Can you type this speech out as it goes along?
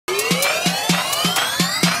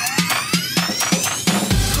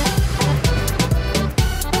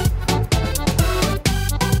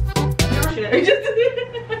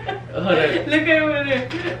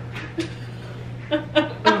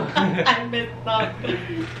Stop.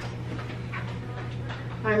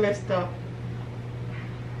 I messed up.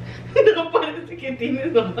 No parece que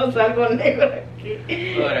tienes nomás algo negro aquí.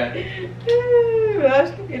 Alright.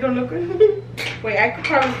 You don't look good. Wait, I could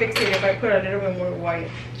probably fix it if I put a little bit more white.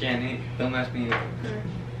 Janet, don't ask me. Oh,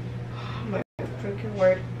 my freaking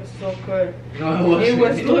work was so good. No, it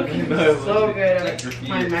wasn't. It was looking No, it so wasn't. good. Like your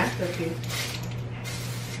My feet. masterpiece.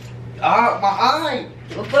 Ah, my eye!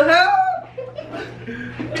 What the hell?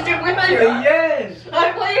 Did you win on your eye? Yes!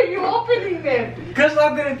 Why are you opening them? Because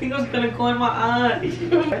I didn't think it was gonna go in my eye.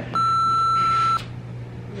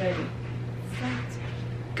 Ready, set,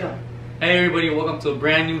 go. Hey everybody, welcome to a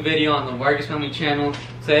brand new video on the Vargas Family channel.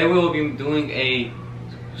 Today we will be doing a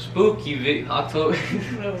spooky October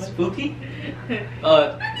spooky?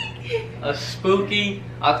 A spooky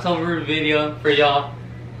October video for y'all.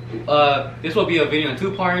 This will be a video in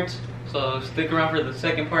 2 parts, so stick around for the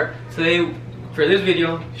second part. Today, for this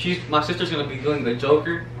video, my sister's gonna be doing the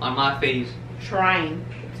Joker on my face. Trying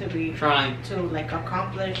to like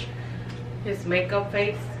accomplish his makeup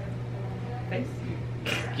face.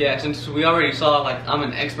 Yeah, since we already saw, like, I'm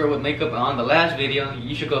an expert with makeup on the last video,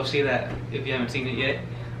 you should go see that if you haven't seen it yet.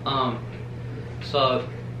 So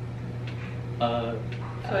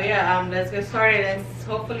yeah, let's get started, and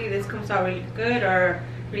hopefully this comes out really good or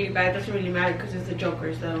really bad. It doesn't really matter because it's the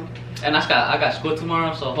Joker, so. And I got school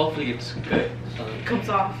tomorrow, so hopefully it's good. So it comes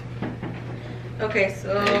off. Okay,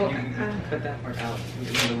 so you can cut that part out.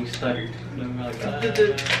 We stuttered.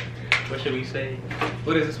 Like, what should we say?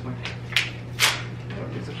 What is this one?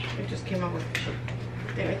 It just came out with.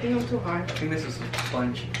 I think I'm too hard. I think this is a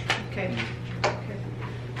sponge. Okay.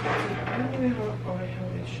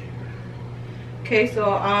 Okay,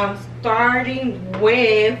 so starting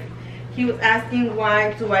with, he was asking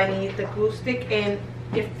why do I need the glue stick, and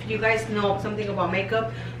if you guys know something about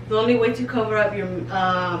makeup, the only way to cover up your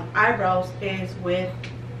eyebrows is with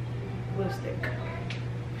glue stick.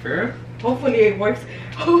 Sure. Hopefully it works.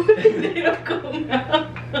 Hopefully they don't come out.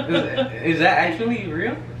 Is that actually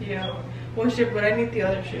real? Yeah. One shit, but I need the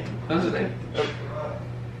other shit. Okay.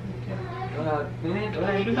 Man,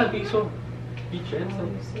 you gotta be so. Be gentle.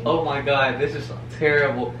 Oh my god, this is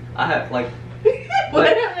terrible. I have like.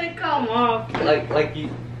 Why did they come off? Like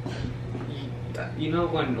you know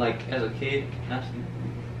when, like, as a kid, actually,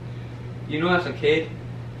 you know, as a kid,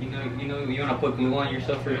 you know you wanna put glue on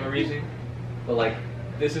yourself for no reason, but like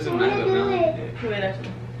this isn't nice enough.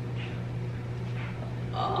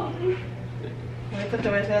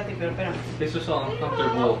 This is so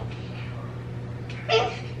uncomfortable.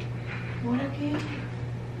 What again?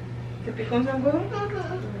 ¿Te picó un zancudo?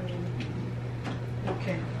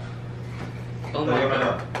 Okay. Oh my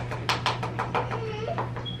god.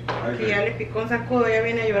 Que ya le picó un zancudo, ya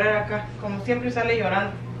viene a llorar acá. Como siempre sale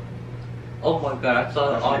llorando. Oh my god, I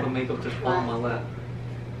saw all the makeup just fall on my lap.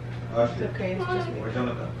 It's okay, it's just me. Don't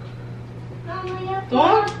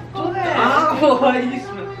do that. Oh, why you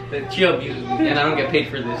smell? That she abuses me, and I don't get paid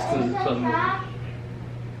for this too. So.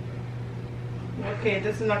 Okay,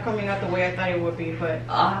 this is not coming out the way I thought it would be, but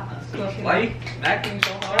why are you acting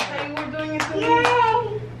so hard? I thought you were doing it to me.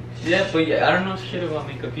 Yeah, but yeah, I don't know shit about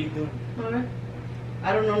makeup. You do. Okay.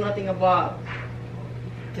 I don't know nothing about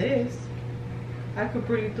this. I could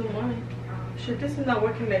really do mine. Shit, this is not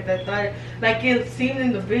working like that. Like it's seen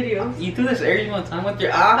in the videos. You do this every single time with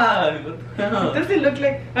your eyes. What the hell? It doesn't look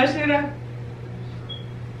like. I should have.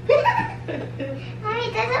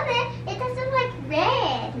 It doesn't look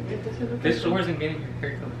red. It doesn't look. This like wasn't getting your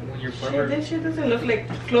haircut when you're shit, barber. this shit doesn't look like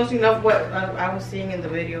close enough what I was seeing in the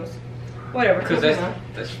videos. Whatever. Because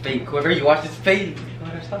that's fake. Whoever you watch is fake.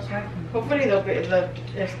 Stop smacking. Hopefully it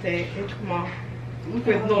come off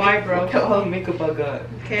with no eyebrows. Look at all the makeup I got.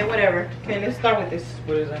 Okay, whatever. Okay, let's start with this.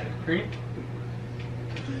 What is that? Green?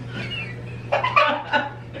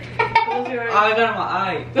 Close your eyes. I got it in my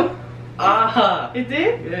eye. Ah. It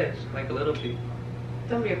did? Yes, like a little bit.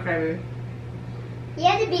 Don't be a crybaby. You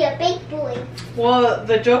have to be a big boy. Well,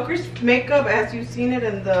 the Joker's makeup, as you've seen it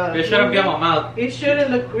in the. It shouldn't be on my mouth. It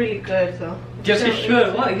shouldn't look really good, so. Yes, it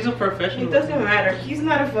should. What? He's a professional. It doesn't matter. He's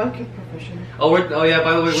not a fucking professional. Oh yeah.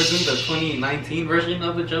 By the way, we're doing the 2019 version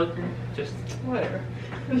of the Joker. Just whatever.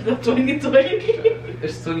 The 2020.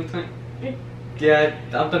 It's 2020. Yeah,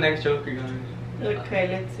 I'm the next Joker, guys. Okay,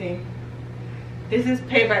 let's see. This is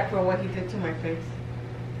payback for what he did to my face.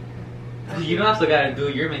 You don't still gotta do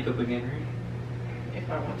your makeup again, right? If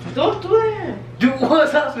I want to. Don't do that. Dude,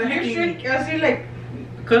 what's up, You're man? sure, I see like.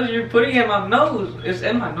 Because you're putting it in my nose. It's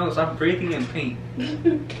in my nose. I'm breathing in paint.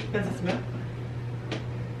 Does it smell?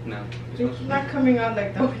 No. It's not coming out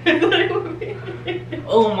like that. I thought it would be.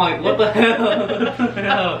 Oh my, what the hell? What the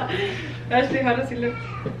hell? Ashley, how does it look?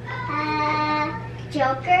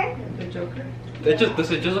 Joker? The Joker?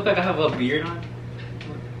 Does it just look like I have a beard on?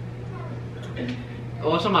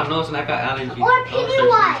 Oh, it's on my nose and I got allergies. Or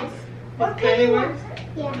Pennywise. Or Pennywise.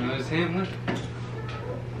 Yeah. No, it's him. Look.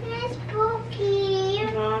 It's spooky.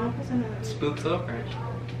 No pasa nada. Spooked up, right?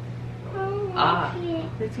 Oh, Ah. okay.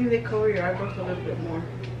 Let's see if they cover your eyebrows a little bit more.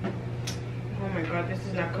 Oh my god, this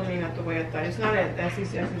is not coming out the way I thought. It's not as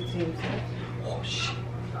easy as it seems. Oh shit.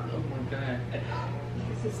 Oh my god.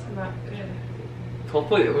 This is not good.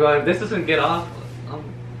 Hopefully, well, if this doesn't get off.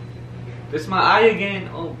 This is my eye again.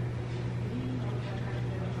 Oh.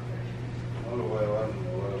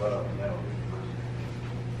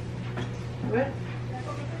 What?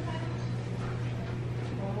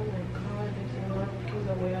 Oh my god, this is not looking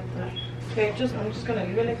the way I thought. Okay, I'm just gonna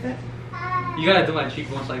leave it like that. You gotta do my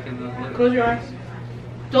cheekbones like in the look. Close your eyes.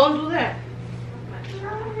 Don't do that.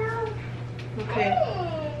 Okay.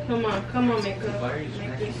 Come on, makeup. Why are you Make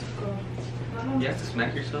smacking? this go. You have to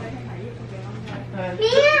smack yourself. Mira,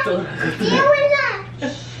 mira, Wilma.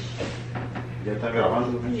 ¿Ya está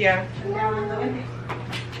grabando? Yeah.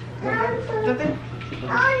 Date. Oh,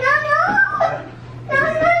 no, no. No, no,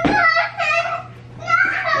 no.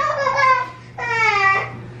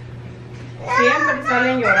 Siempre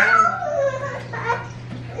salen llorando.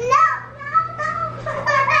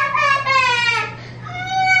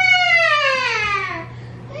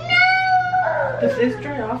 Does this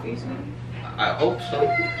dry off easily? I hope so.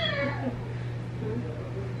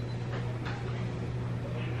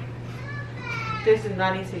 This is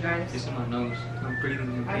not easy, guys. This is my nose. I'm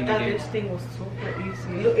breathing. I thought this thing was super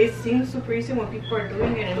easy. Look, it seems super easy when people are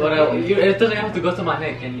doing it. And But it doesn't have to go to my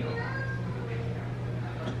neck, and you know.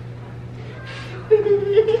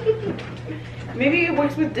 Maybe it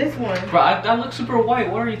works with this one. Bro, I look super white.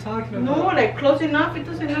 What are you talking about? No, like close enough, it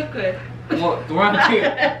doesn't look good. Well, we're on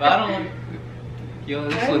here, but I don't look. Yo,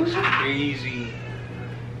 this looks crazy.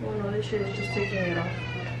 Oh no, this shit is just taking it off.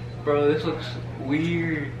 Bro, this looks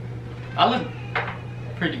weird. I look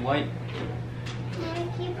pretty white. Can I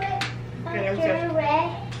keep it Okay, let me under touch.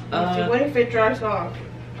 red? What if it dries off?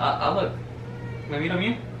 I look. ¿Me mira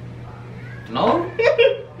bien? No?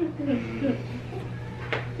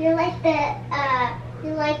 You're like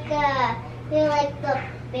the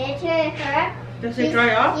picture of her. Does it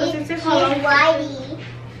dry off? Does it She's take how long? whitey.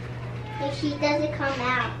 If she doesn't come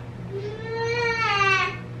out.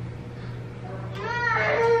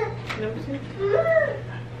 Let me see.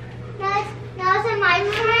 Now it's my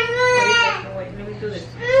turn. Wait, let me do this.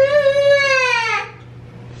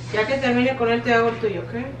 Ya que termine con él, te hago el tuyo, ¿ok?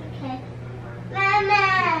 Okay.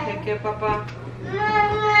 Mama. ¿De qué, papá?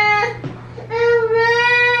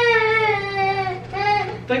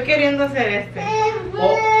 Estoy queriendo hacer este.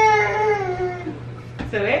 Oh.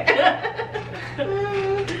 ¿Se ve?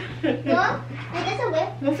 No, it doesn't work.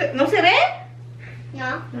 ¿No se ve? No,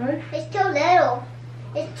 A ver. it's too little.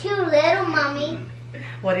 It's too little, mommy.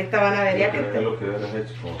 Ahorita van a ver, Es lo que hubieras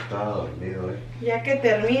hecho como estaba dormido, ya que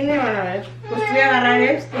termine van a ver. Pues voy a agarrar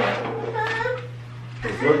esto.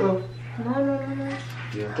 ¿Es cierto? No.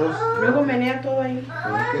 ¿Y entonces? Luego menea todo ahí.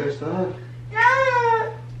 ¿Cómo quieres estar? No.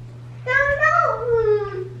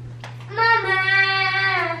 Mama.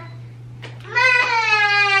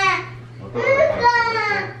 No te voy a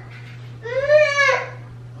dejar.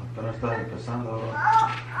 Apenas estás empezando ahora.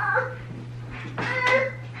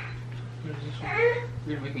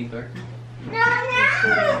 You're gonna make me darker?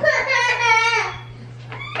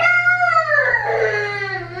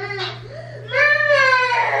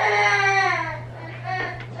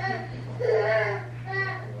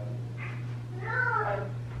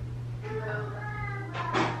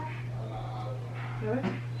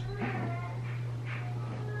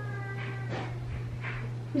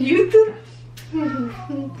 YouTube. Oh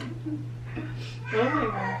my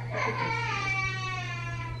god.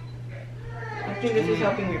 I think this is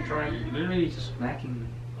helping your drawing. You're literally just smacking me.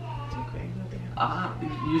 It's okay. Nothing happens. Ah,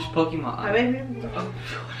 you're just poking my A eye. ver, mira.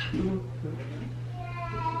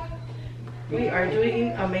 We are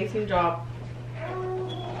doing an amazing job.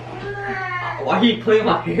 Why are you pulling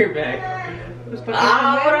my hair back? Pues para Ah, que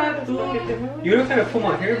te ahora muevas, tú. para que te muevas. You don't try to pull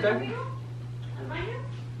my hair back?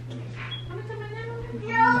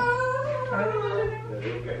 A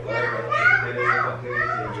ver.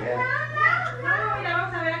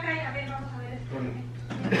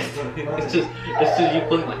 It's just you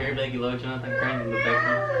pulling my hair back, you little Jonathan crying in the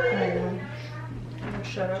background. Oh,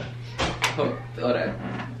 shut up. Oh, ahora,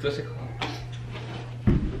 tú haces como.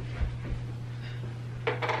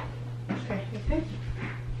 Okay, okay.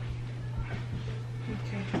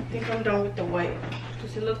 Okay, I think I'm done with the white.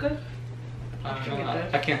 Does it look good? I don't know,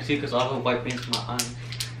 I can't see because all the white paint's in my eyes.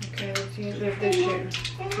 Okay, let's see if this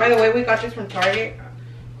shit. By the way, we got this from Target.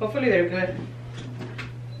 Hopefully they're good.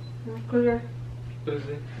 What is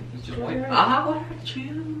it? It's just white. Ah, what happened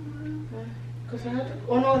you? Cause I had to,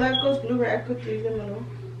 oh no, that goes blue. I could leave them alone.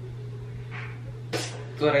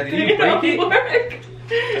 What, I didn't break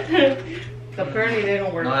it? Apparently they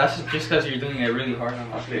don't work. No, that's just because you're doing it really hard on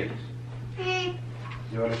my face.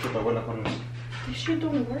 This shit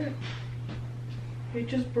don't work. It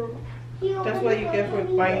just broke. That's what you get for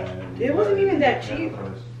buying. It wasn't even that cheap.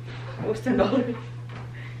 It was $10. You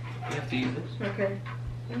have to use this. Okay.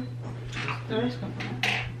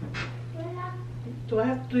 Do I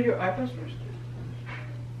have to do your eyebrows first?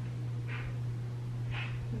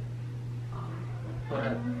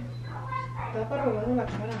 Da para arrugarme la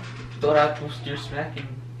cara. Dora, you're smacking.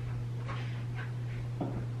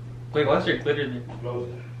 Wait, what's your glitter there?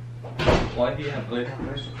 Why do you have glitter?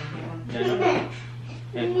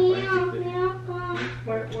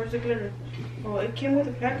 Where's the glitter? Oh, it came with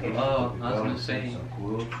a package. Oh, I was gonna say.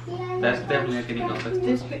 That's definitely not getting off.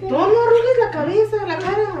 This no arrugues la cabeza, la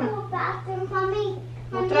cara. Mommy.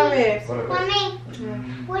 Otra vez. Mommy.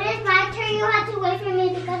 When it's my turn, you have to wait for me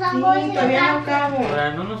because I'm Sí, going to the todavía no bathroom. acabo.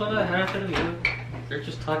 But no nos van a dejar hacer el video. They're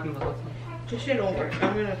just talking the whole time. This shit don't work.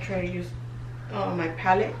 I'm gonna try to use my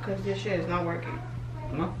palette because this shit is not working.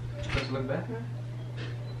 No? Let's look back.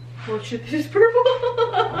 Oh shit, this is purple.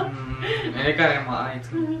 And it got in my eye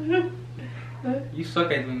too. You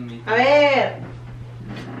suck at doing me. A ver.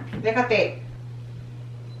 Déjate.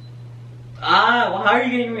 Ah, well, how are you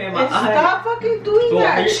getting me in my eye? Stop fucking doing Well,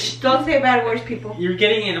 that. you're- Shh, don't say bad words, people. You're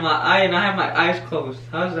getting it in my eye and I have my eyes closed.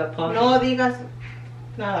 How is that possible? No digas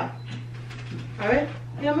nada. A ver,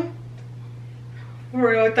 dígame.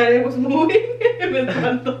 Or I thought it was moving. Me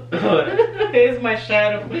espanto. It's my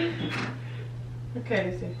shadow. Okay,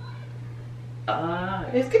 listen. Ah.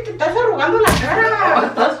 Es que te estás arrugando la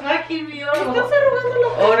cara. Stop smacking me. Te estás arrugando la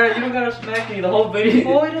Oh, cara. no, you don't gotta smack me the whole video.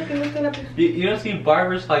 Oh, mira que no está la. You don't see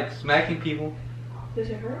barbers like smacking people? Does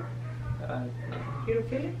it hurt? No. You don't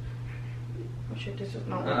feel it? Oh shit, this is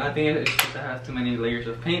not I think it's just that I have too many layers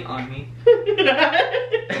of paint on me.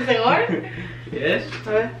 ¿Es de hard? Yes? A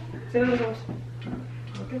ver, cierra los ojos.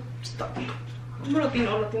 Okay. Stop. ¿Cómo lo tiene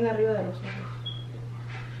arriba de los ojos?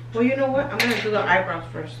 Well, you know what? I'm gonna do the eyebrows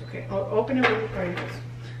first, okay? Open it really for you guys.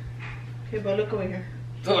 Okay, but look over here.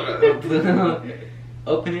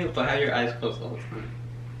 Open it, but have your eyes closed all the time.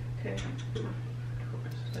 Okay.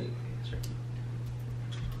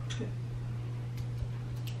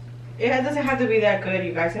 It doesn't have to be that good,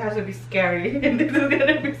 you guys. It has to be scary. This is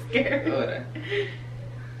gonna be scary. Alright.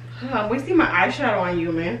 I'm wasting my eyeshadow on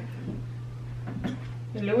you, man.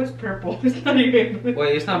 The blue is purple. It's not even blue.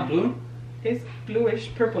 Wait, it's not blue? It's bluish,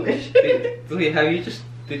 purplish. Wait, have you just,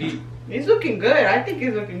 did you? It's looking good. I think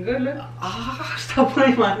it's looking good. Look. Ah, stop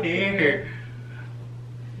putting my hair.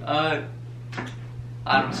 I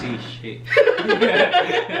don't see shit.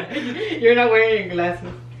 You're not wearing your glasses.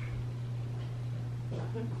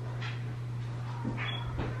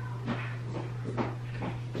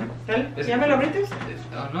 ¿Sale? ¿Ya me lo abriste?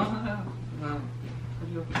 Oh, no.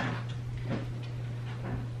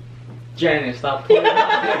 Janet, stop putting my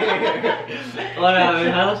hair. Ahora,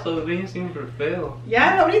 dejalo todo bien siempre feo.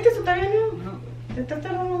 ¿Ya lo abriste o todavía no? No. Te está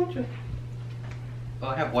tardando mucho. Oh,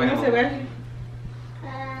 I have white ¿Cómo on se my- ve?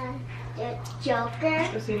 The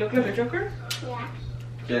Joker. Does he look like a Joker? Yeah.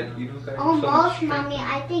 Janet, you don't got so Almost, much strength. mommy.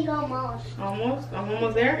 I think almost. Almost. I'm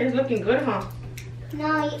almost there. It's looking good, huh?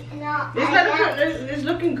 No. It's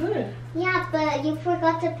looking good. Yeah, but you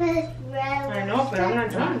forgot to put his red. I know, but I'm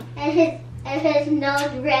not done. And his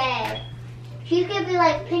nose red. He could be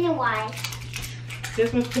like Pennywise.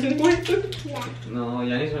 This one's Pennywise. Yeah. No,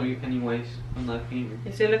 Janet's gonna be Pennywise. I'm not finger.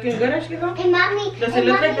 Is it looking good, actually, though? And mommy. Does it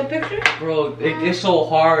look like the picture? Bro, it's so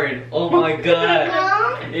hard. Oh my god.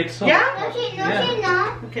 No. It's so Yeah? No, she's Yeah.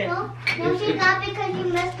 not. Okay. No, It's- she's not because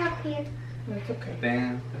you messed up here. It's okay.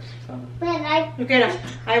 Damn, that's tough. But I. Okay,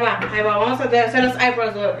 ahí va. Vamos a hacer los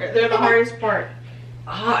eyebrows. They're the hardest part.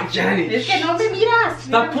 Ah, Janet. Es que no me miras.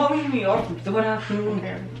 Stop pulling me off. What happened?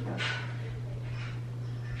 Okay.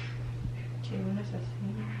 Okay, unas así.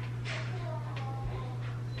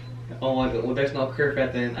 Oh my god, well there's no curve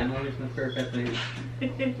at the end. I know there's no curve at the end.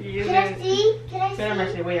 You Can I guys- see? Can I Espérame, see?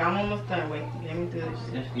 Ashley. Wait, I'm almost done. Wait, let me do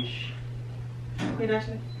this. Ashley, shh. Wait,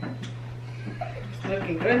 Ashley. It's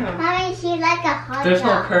looking good, huh? Mommy, she's like a hot There's no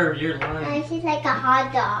dog. curve, you're lying. And she's like a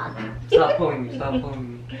hot dog. Stop pulling me, stop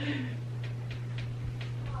pulling me.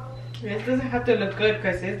 This doesn't have to look good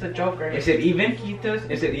because it's the Joker. Is it even?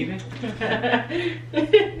 Is it even?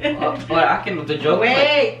 But I can, the Joker.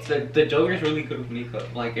 Wait. The Joker's really good with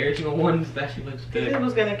makeup. Like every single one, that she looks This good.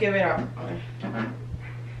 was gonna give it up.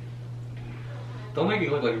 Don't make me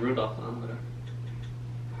look like Rudolph.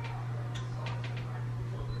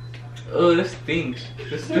 Oh, this stinks.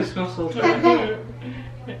 This smells so bad.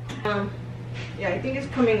 Yeah, I think it's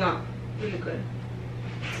coming up really good.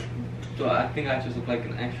 So I think I just look like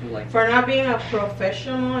an actual like. For not being a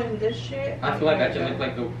professional in this shit. I feel like I just look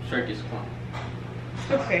like a circus clown.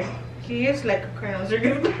 Okay, he is like a clown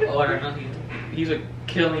circus. Oh, I don't know. He's a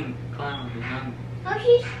killing clown. Oh,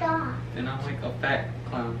 she stopped. And I'm like a fat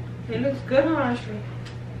clown. He looks good, huh, Ashley?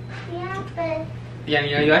 Yeah, but... Yeah,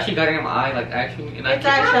 you actually got it in my eye, like actually, and It's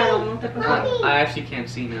eyeshadow, no te Mommy. I actually can't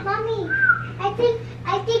see now. Mommy, I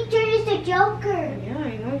think Jordan is the Joker. Yeah,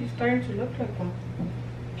 I know, he's starting to look like one.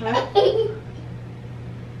 Huh?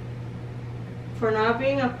 For not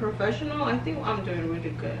being a professional, I think I'm doing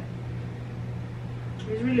really good.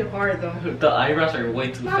 It's really hard though. The eyebrows are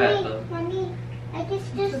way too fat though. Mommy, I can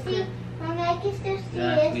still see. Mommy, I can still see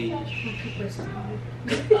Yeah, this. please.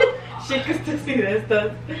 She can still see this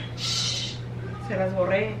stuff. Shh. Se las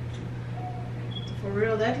borré. For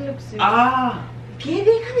real, that looks. Ah! ¿Qué?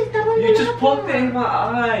 Deja de estar dando You just lata. poked it in my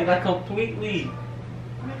eye, like completely.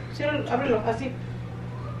 Ciérralo, ábrelo, así.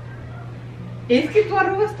 Es que tú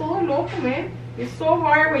arrugas todo loco, man. It's so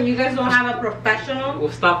hard when you guys don't have a professional.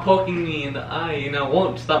 Well, stop poking me in the eye, and I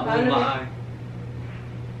won't stop moving my eye.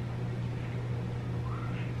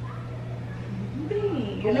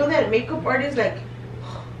 You know that makeup artist, like,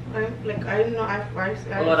 I don't know,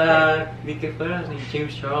 Ahora, ni que fueras ni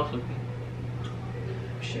James Charles with me.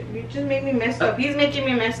 Shit, you just made me messed up. He's making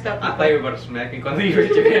me messed up. I thought you were about to smack me cuando you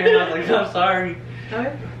raised your hand. I was like, I'm sorry.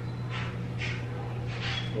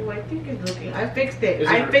 Oh, I think it's looking. I fixed it. Is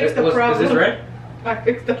I fixed the problem. Is this red? I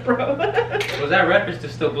fixed the problem. Was that red or is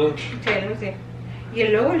this still blue? Okay, let me see. Y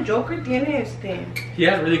luego el Joker tiene He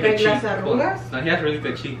has really good like las cheekbones. arrugas. No, he has really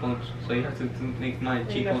good cheekbones, so you have to make my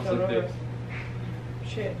cheekbones look good.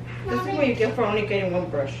 Shit. This is what you get for only getting one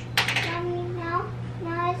brush. Mommy, now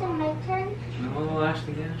is it my turn? No,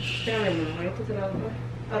 Ashley, yeah. Espérame, mamá, ahorita te la voy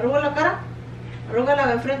a... Arruga la cara. Arrúgala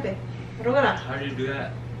de enfrente. Arrúgala. How do you do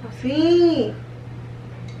that? Así.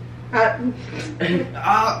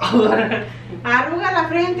 Arruga la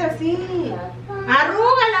frente así.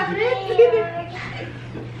 Arruga la frente.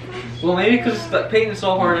 Well, maybe because the paint is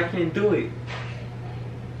so hard, I can't do it.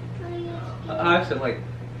 I actually like.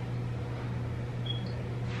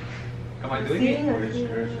 Am I doing it?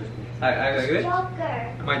 I like it?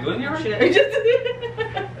 Joker. Am I doing it right? Shit, I just did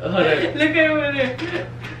it. Look at over there.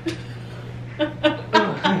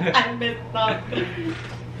 I messed up.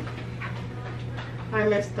 I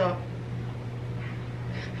messed up.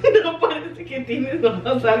 No parece que tienes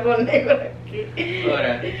nomás algo negro aquí.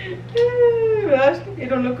 Ahora. ¿Verdad? You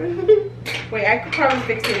don't look good. Wait, I could probably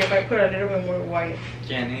fix it if I put a little bit more white.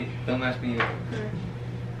 Janet, don't mess me up.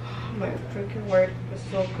 My freaking work was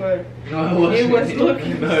so good. No, it wasn't. It was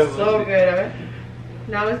looking No, it so wasn't. good. Right?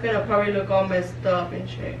 Now it's gonna probably look all messed up and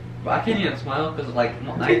shit. But I can't even smile because like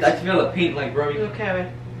I feel the paint like rubbing. Look at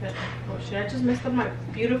it. Oh shit! I just messed up my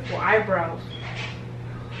beautiful eyebrows.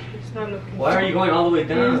 It's not looking. Why are you going all the way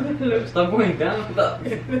down? Look. Stop going down.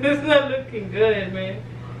 It's not looking good, man.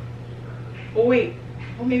 Oh wait.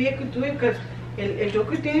 Oh, maybe I could do it because el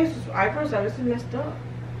Joker tiene sus eyebrows a veces messed up.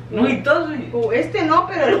 No, he doesn't. Oh, este no,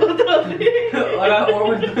 pero el otro sí. Ahora, or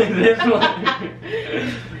we're doing this one.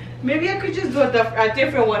 Maybe I could just do a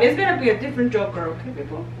different one. It's gonna be a different Joker, okay,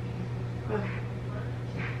 people?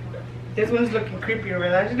 This one's looking creepier,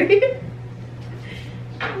 right, actually?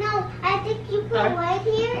 No, I think you put white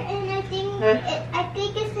here, and I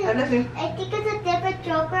think it's a different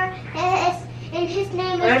Joker, and his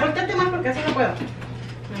name A ver, is. volteate más porque así no puedo.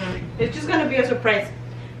 It's just gonna be a surprise.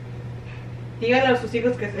 Díganle a sus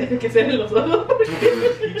hijos que cierren los ojos.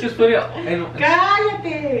 You just put it in.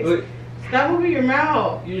 ¡Cállate! Wait. Stop moving your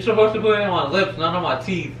mouth. You're supposed to put it on my lips, not on my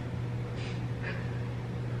teeth.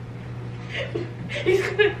 He's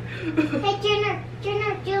gonna... Hey,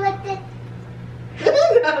 Jenner, do you like this?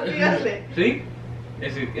 Así hazle. See?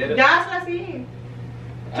 Is it? Ya hazla así.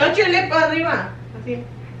 Touch your lip arriba. Así.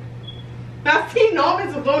 Así no,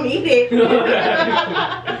 so don't eat it.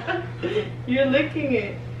 You're licking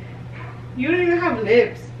it. You don't even have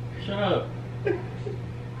lips. Shut up.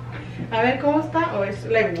 A ver cómo está. Oh, it's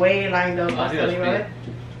like way lined up. I think that's A ver.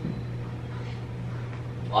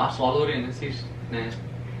 Oh, I swallowed it and it tastes nasty.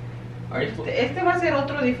 Are you Este va a ser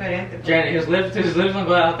otro diferente. Janet, his lips don't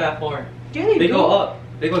go out that far. ¿Qué? They go up.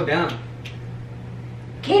 They go down.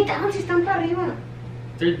 ¿Qué down si están para arriba?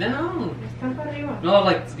 They're down. Están para arriba. No,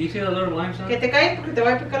 like, do you see the little lines on? Que te calles porque te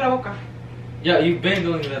voy a picar la boca. Yeah, you've been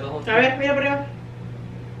doing that the whole A time. ver, mira para arriba.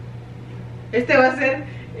 Este va a ser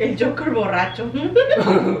el Joker borracho.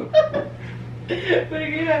 Pero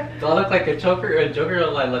mira. Do I look like a Joker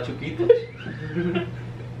or like La Chupita?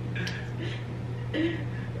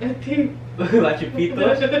 I think. La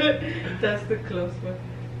Chupita? That's the close one.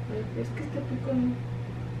 Es que este pico no.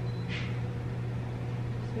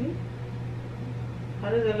 See? How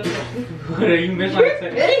does that look like? What are you missing? You're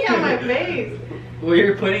spitting on my face. Well,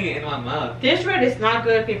 you're putting it in my mouth. This red is not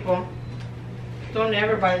good, people. Don't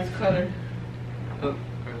ever buy this color. Oh,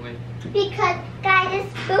 wait. Because guys, it's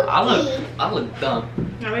spooky. I look dumb.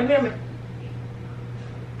 Now maybe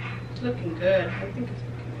it's looking good. I think it's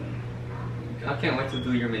looking good. I can't wait to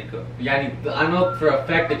do your makeup. Yeah, I know for a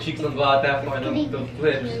fact that cheeks don't go out that far. Those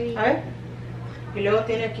lips. ¿Sabes? Y luego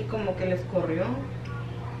tiene aquí como que les corrió.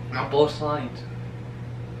 On both sides.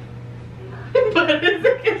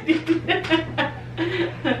 Parece que tiene.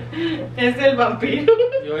 Es el vampiro.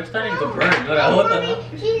 Yo, it's starting to burn. No, what the hell?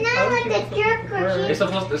 Mommy, she's not like the jerk. It's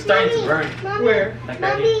supposed to start to burn. Mommy, Where? Like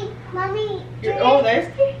right here. Mommy. Oh, that's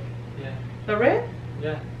Yeah. the red?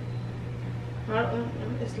 Yeah.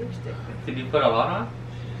 It's lipstick. Did you put a lot on?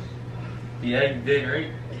 Yeah, you did,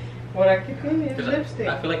 right? Por aquí tiene, es 'Cause lipstick.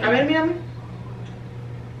 I feel like A ver, mírame.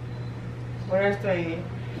 What else do I need?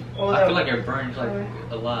 Oh, I feel like it burns like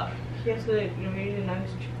a lot. He has like really nice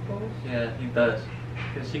cheekbones. Yeah, he does.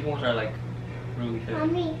 His cheekbones are like really heavy.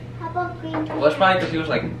 Mommy, how about green? Well, it's probably because he was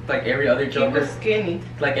like every other He Joker. was skinny.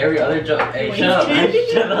 Like every other Joker. Hey, Wait. shut up, man.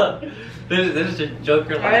 Shut up. This is the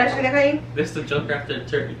Joker. A ver, así Like, deja ahí. this is the Joker after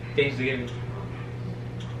Thanksgiving.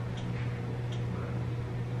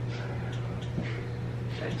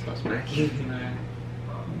 It's not smacking.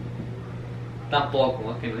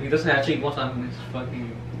 Tampoco, okay. He doesn't have cheekbones on his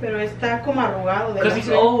fucking. Pero está como arrugado. Because he's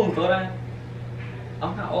old, Dora.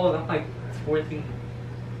 I'm not old, I'm like 14.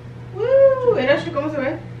 Woo! Era así como se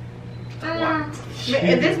ve. Uh,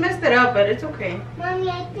 This messed it up, but it's okay. Mommy,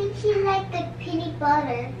 I think she liked the peanut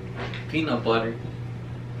butter. Peanut butter.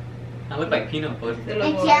 I look like peanut butter. Se lo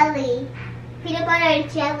And voy. jelly. Peanut butter and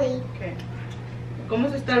jelly. Okay. ¿Cómo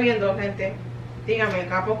se está viendo, gente? Dígame,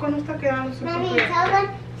 ¿a poco no está quedando súper Mommy, bien? tell them,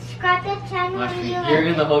 subscribe to the channel and you You're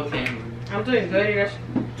in the whole camera. I'm doing good, you guys.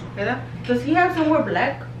 ¿Verdad? Does he have somewhere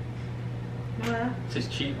black? No, ¿verdad? It's his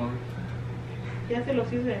cheekbone. Ya se los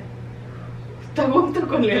hice. Está junto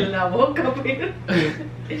con la boca, pero.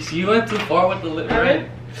 She went too far with the lip, A ver. right?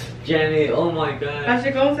 Janet, oh my god.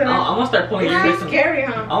 Así como se ve. I'm gonna start pulling your hair. It's scary,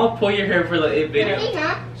 huh? I'm gonna pull your hair for the it video. Maybe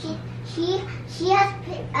not. She has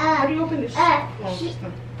How do you open this? Oh, she- just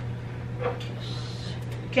now.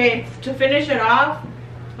 Okay, to finish it off.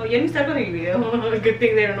 Oh, ya ni salgo en el video. Good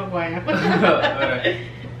thing they don't know who I am. Alright.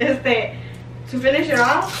 To finish it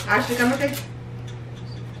off, actually, cálmate.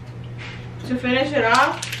 To finish it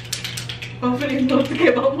off, hopefully no te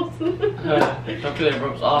quemamos. Don't feel it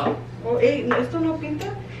rubs off. Oh, hey, no, esto no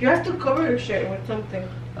pinta. You have to cover your shit with something.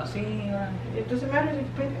 Así, It doesn't matter if you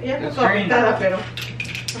pinta. Ya está It's toda green. pintada, pero.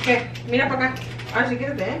 Okay, mira para acá. Ahora sí,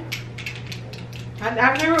 quédate, eh.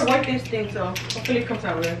 I've never worked this thing, so hopefully it comes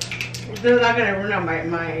out good. This is not gonna ruin out my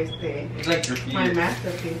it's like your feet. my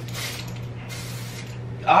masterpiece.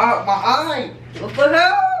 Ah, my eye! What the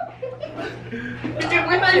hell?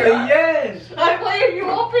 When are you? Yes! Why are you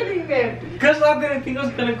opening them? Because I didn't think it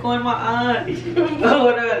was gonna go in my eye. No,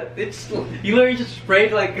 it's you literally just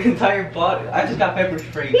sprayed like the entire body. I just got pepper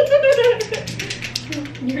sprayed.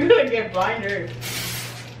 You're gonna get blinder.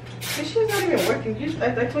 This shit's not even working.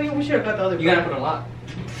 I told you we should have got the other. You gotta put a lot.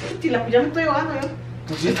 Ya me estoy ahogando yo.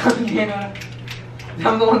 Pues yo también, ahora.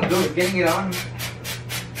 I'm the one doing getting it on.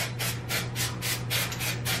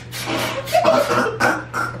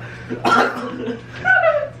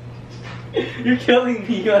 You're killing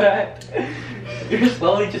me, alright? You're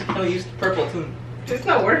slowly just killing. Use the purple too. It's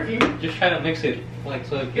not working. Just try to mix it like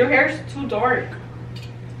so. Your hair's too dark.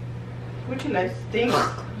 What you like stinks?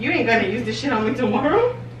 You ain't gonna use this shit on me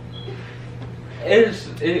tomorrow. It's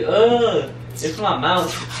my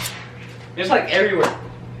mouth. It's like everywhere.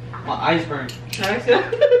 My eyes burn. Nice.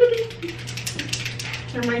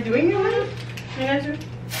 Am I doing it right? Answer.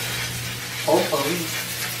 Hopefully.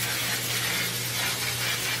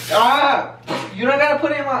 Ah! You don't gotta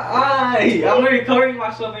put it in my eye. I'm already covering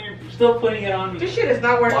myself and you're still putting it on me. This shit is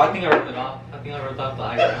not working. Well, I think I rubbed it off. I think I rubbed off the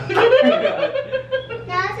eyebrow.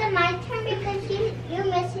 Now is it my turn because you're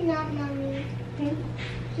missing out, Mommy.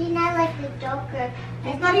 She's not like the Joker.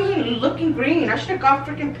 It's not even looking green. I should have got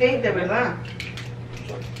freaking paid, de verdad.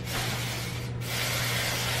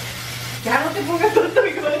 Ya no te pongas tonto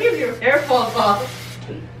because if your hair falls off.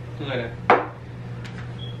 Look at that.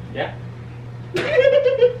 Yeah?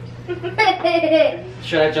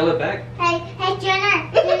 Should I gel it back? Hey, Jenner.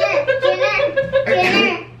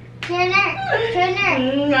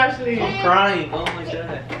 Ashley. I'm crying. Oh my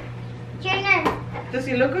god. Jenner. Does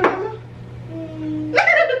he look good, Mama?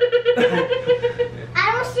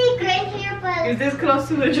 I don't see gray hair, but Is this close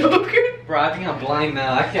to the Joker? Bro, I think I'm blind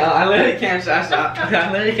now. I literally can't.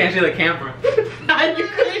 I literally can't see the camera. You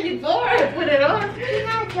couldn't before I put it on. he's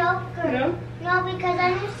not Joker. No. No, because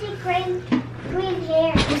I don't see green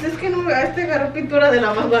hair. Pues es que no, este agarró pintura de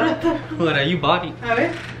la más barata. What are you body? A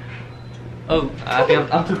ver. Oh, I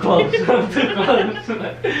think I'm too close. I'm too close.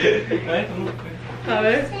 A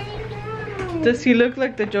ver. Does he look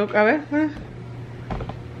like the Joker? A ver.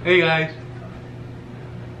 Hey guys.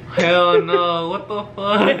 Hell no, what the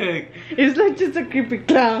fuck? It's like just a creepy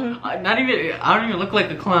clown. I don't even look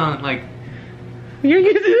like a clown. Like, You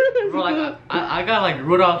do. bro, like I got like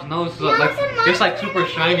Rudolph's nose, so, like it's like super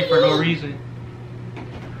shiny for no reason.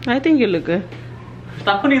 I think you look good.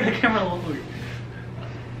 Stop putting the camera over.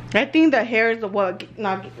 I think the hair is the what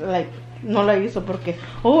not like no la hizo porque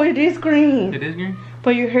it is green. It is green?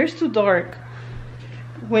 But your hair's too dark.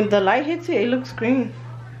 When the light hits it, it looks green.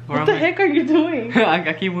 What Wrong the way. heck are you doing?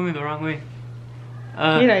 I keep moving the wrong way.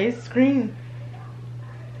 Mira, it's green.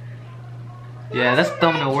 Yeah, that's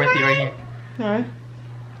thumbnail worthy right here. Alright.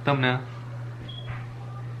 Thumbnail.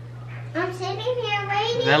 I'm sitting here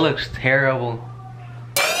waiting. That looks terrible.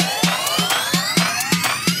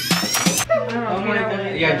 Oh my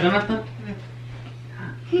god. Yeah, Jonathan?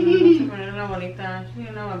 Una bonita,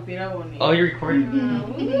 una vampira bonita. Oh, you're recording?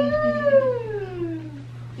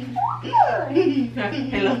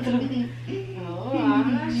 El otro. Oh,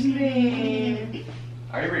 Ashley.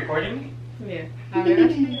 Are you recording me? Yeah. A ver,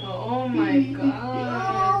 Ashley. Oh my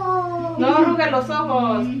god. No arrugues los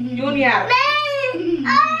ojos, Junior.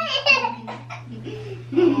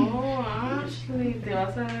 Oh, Ashley, te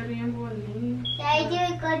vas a ver bien bonita. Did I do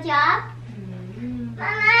a good job?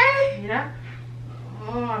 Mama? Mira.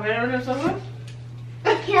 Oh, a ver, abre los ojos.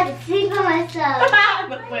 I can't see for myself.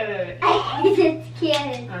 No puede ver. I get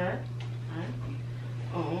scared. A ver.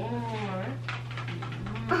 Oh, a ver.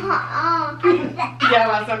 Ya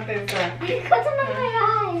vas a empezar. Because of my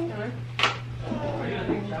eyes. A ver.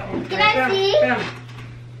 Can I see? Espérame.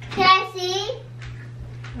 Can I see?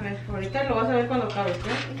 A ver, ahorita lo vas a ver cuando acabes, ¿eh?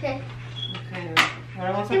 Okay. Ok,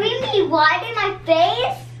 ahora vamos a Do we need white in my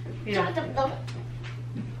face? Mira.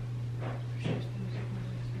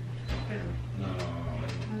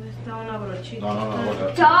 ¿Dónde está una brochita?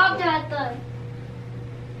 Stop, Jonathan.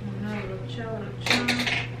 Una brocha.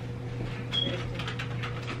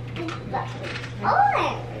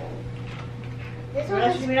 Oh. This one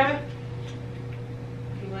Ahora is sí, mira.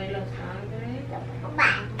 Aquí va a ir la sangre.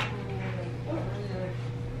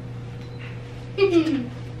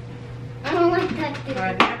 I don't like that. A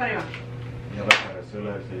ver, mira para arriba. Ya reapareció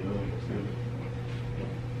la del sello imposible.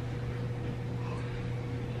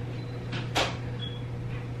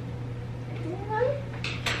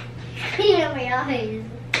 Clean my eyes.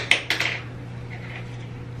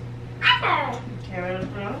 Ok, a ver el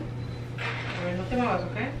otro lado. A ver, no te muevas,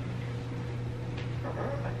 ¿ok?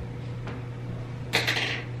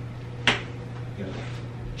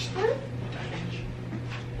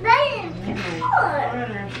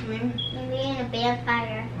 Ahora, Ashley. I'm being a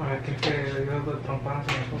vampire. Ahora que yo doy trompadas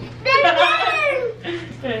en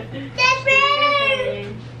el That's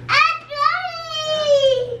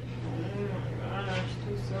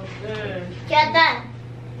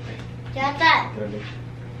Jonathan.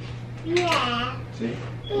 Yeah. ¿Sí?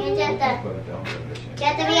 Mira, Jonathan. Espérate, vamos a ver si-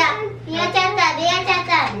 Jonathan, mira,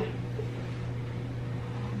 Jonathan.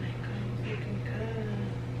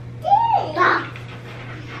 Stop.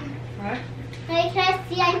 A ver, I can't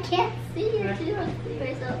see. I can't see you. I don't see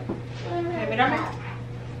myself. mírame.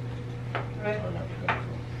 A ver.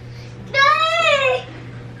 Daddy!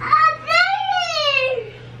 Oh,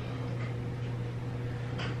 Daddy!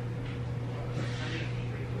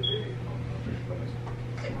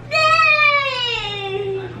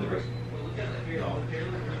 Daddy!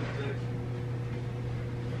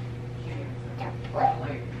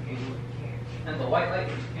 And the white light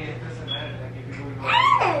can't doesn't matter. Like if you're going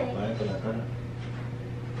Vaya con la cara.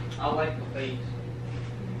 I like the face.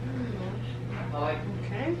 I like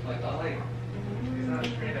Okay. like I like it's not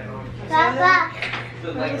straight at all. Papa.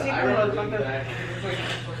 So like the eyebrows look back.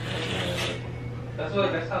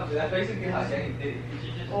 That's basically how Jenny did it. She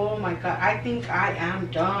just Oh my god, I think I am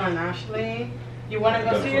done, Ashley. You want to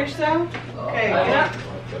go see yourself? Okay, get up.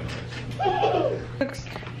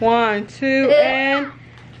 1, 2, and...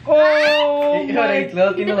 Oh my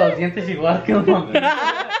Luego tiene los dientes igual que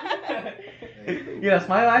Mira,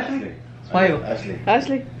 smile, Ashley. Smile. Ashley.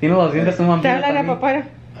 Ashley, Tiene los dientes un te vampiro hablan a también. papá.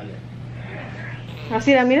 Ale.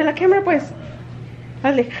 Así, mira la cámara pues.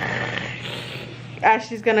 Ashley.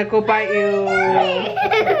 Ashley's gonna go bite you.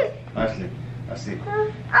 Ashley. Así.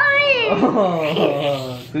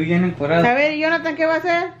 Oh, estoy bien encuadrado. A ver, Jonathan, ¿qué va a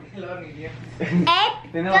hacer?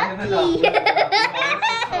 Tenemos que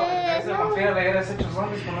hacer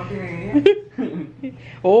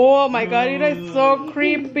Oh my god, mira, it's so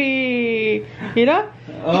creepy. Mira.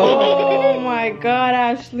 Oh my god,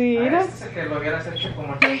 Ashley. Mira.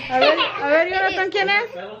 A ver, Jonathan, ¿quién es?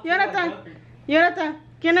 Jonathan,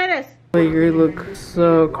 ¿quién eres? Oh, you look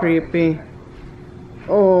so creepy.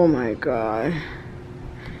 Oh my god.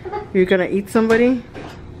 You're gonna eat somebody?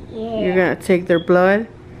 Yeah. You're gonna take their blood?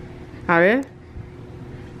 A ver.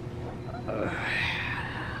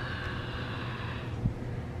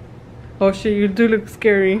 Oh shit, you do look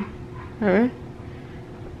scary. A ver.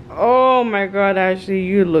 Oh my god, Ashley,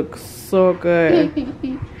 you look so good.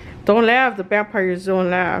 Don't laugh, the vampires don't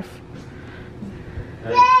laugh.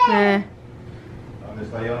 ¿Dónde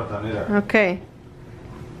está Jonathan? Mira. Okay.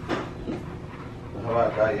 No va a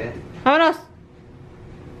la calle. Vámonos.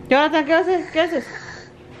 Jonathan, ¿qué haces? ¿Qué haces?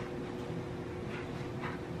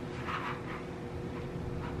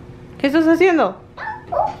 ¿Qué estás haciendo?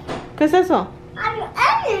 ¿Qué es eso?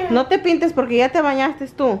 No te pintes porque ya te bañaste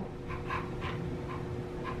tú.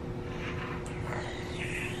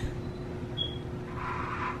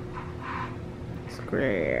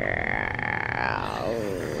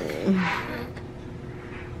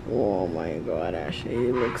 Oh my god, Ashley,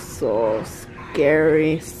 you look so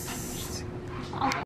scary.